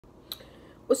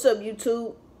What's up,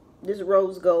 YouTube? This is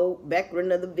Rose Gold, back with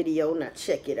another video. Now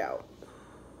check it out.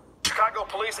 Chicago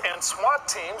police and SWAT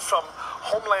teams from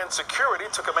Homeland Security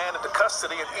took a man into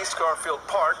custody in East Garfield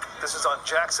Park. This is on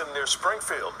Jackson near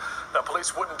Springfield. Now,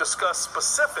 police wouldn't discuss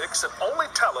specifics and only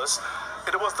tell us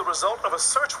it was the result of a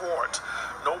search warrant.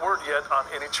 No word yet on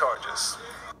any charges.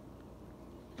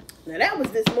 Now, that was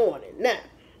this morning. Now,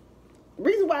 the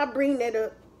reason why I bring that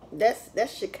up,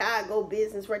 that's Chicago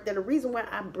business right there. The reason why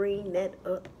I bring that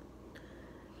up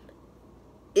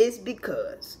is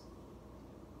because,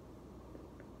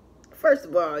 first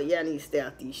of all, y'all need to stay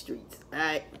out these streets,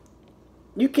 alright?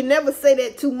 You can never say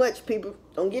that too much, people.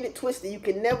 Don't get it twisted. You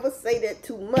can never say that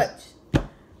too much.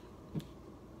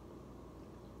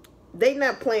 They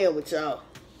not playing with y'all.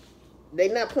 They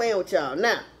not playing with y'all.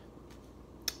 Now,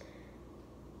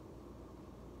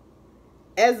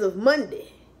 as of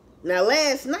Monday, now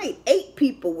last night, 8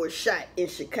 people were shot in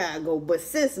Chicago, but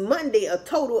since Monday, a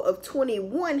total of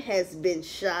 21 has been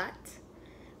shot.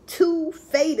 2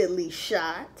 fatally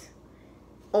shot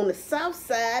on the south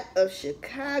side of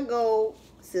Chicago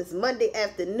since Monday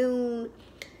afternoon.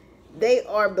 They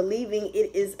are believing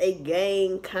it is a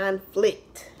gang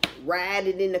conflict.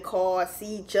 Riding in the car,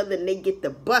 see each other, and they get the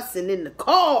bussing in the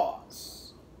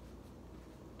cars.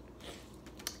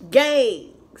 Gangs.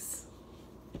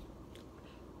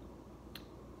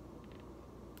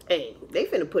 Hey, they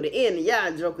finna put an end to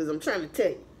y'all jokers, I'm trying to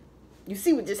tell you. You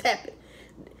see what just happened?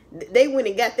 They went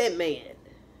and got that man.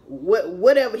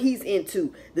 Whatever he's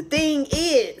into. The thing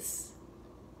is,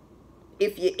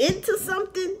 if you're into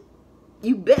something,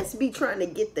 you best be trying to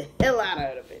get the hell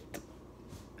out of it.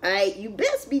 Alright? You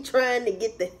best be trying to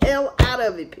get the hell out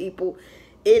of it, people.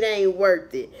 It ain't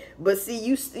worth it. But see,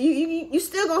 you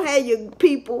still gonna have your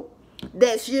people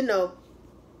that's, you know,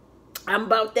 I'm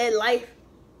about that life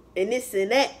and this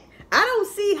and that. I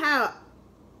don't see how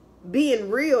being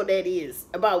real that is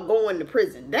about going to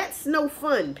prison. That's no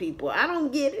fun, people. I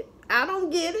don't get it. I don't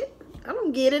get it. I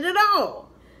don't get it at all.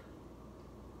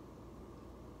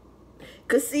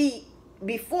 Cause see,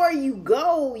 before you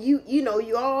go, you know,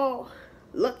 you all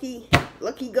lucky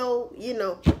go, you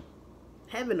know,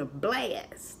 having a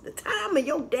blast. The time of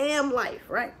your damn life,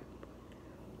 right?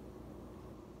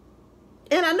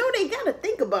 And I know they gotta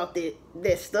think about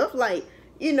that stuff. Like,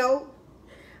 you know,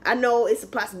 I know it's a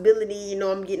possibility, you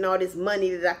know, I'm getting all this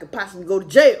money that I could possibly go to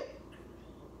jail.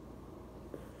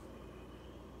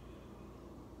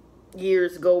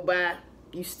 Years go by,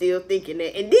 you still thinking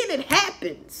that. And then it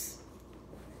happens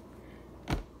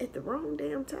at the wrong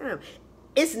damn time.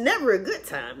 It's never a good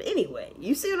time anyway.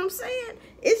 You see what I'm saying?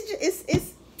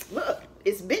 It's look,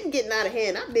 it's been getting out of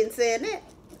hand. I've been saying that.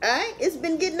 Alright? It's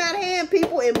been getting out of hand,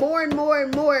 people, and more and more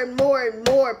and more and more and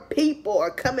more people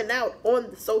are coming out on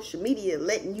the social media and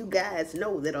letting you guys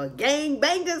know that are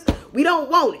gangbangers. We don't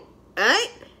want it.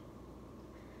 Alright?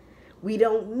 We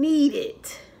don't need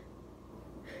it.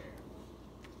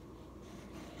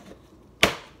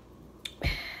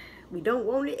 We don't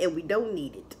want it and we don't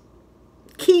need it.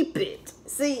 Keep it.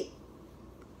 See,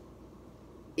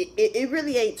 it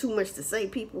really ain't too much to say,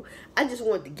 people. I just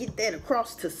wanted to get that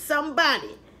across to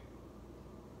somebody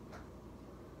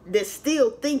that's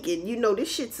still thinking, you know,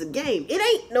 this shit's a game. It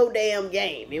ain't no damn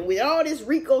game. And with all this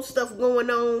RICO stuff going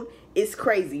on, it's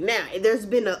crazy. Now, there's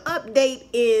been an update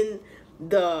in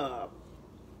the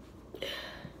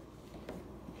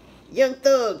Young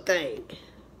Thug thing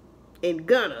and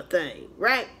Gunna thing,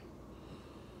 right?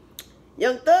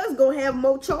 Young Thug's gonna have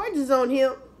more charges on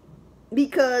him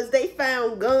because they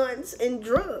found guns and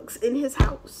drugs in his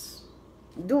house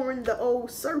during the old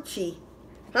searchy.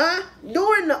 Huh?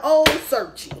 During the old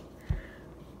searchy.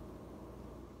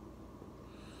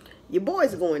 Your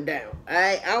boys are going down.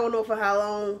 Alright? I don't know for how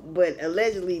long, but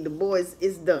allegedly the boys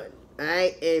is done.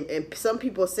 Alright? And some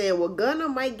people are saying, well, Gunna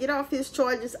might get off his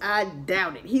charges. I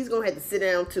doubt it. He's going to have to sit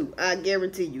down too. I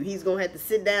guarantee you. He's going to have to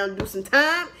sit down and do some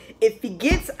time. If he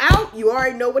gets out, you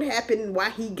already know what happened and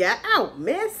why he got out.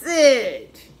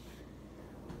 Message.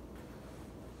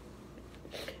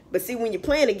 But see, when you're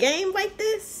playing a game like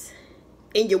this,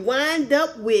 and you wind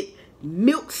up with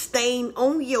milk stain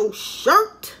on your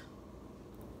shirt,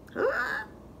 huh?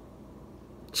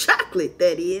 Chocolate,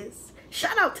 that is.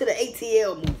 Shout out to the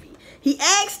ATL movie. He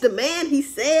asked the man, he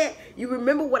said, you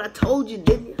remember what I told you,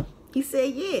 didn't you? He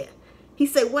said, yeah. He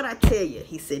said, what I tell you?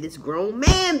 He said, it's grown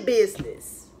man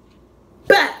business.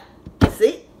 Bah!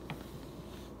 See?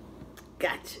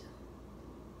 Gotcha.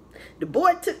 The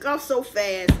boy took off so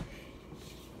fast,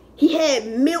 he had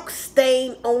milk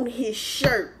stain on his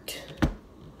shirt.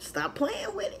 Stop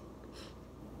playing with it.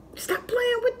 Stop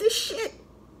playing with this shit.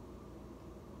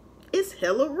 It's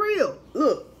hella real.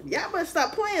 Look. Y'all better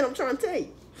stop playing. I'm trying to tell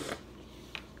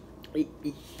you.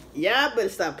 Y'all better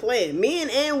stop playing. Men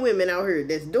and women out here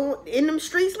that's doing in them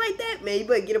streets like that, man. You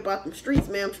better get up out them streets,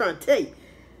 man. I'm trying to tell you.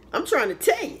 I'm trying to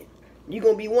tell you. You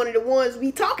gonna be one of the ones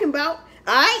we talking about.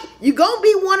 Alright? You gonna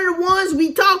be one of the ones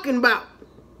we talking about.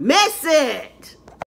 Message.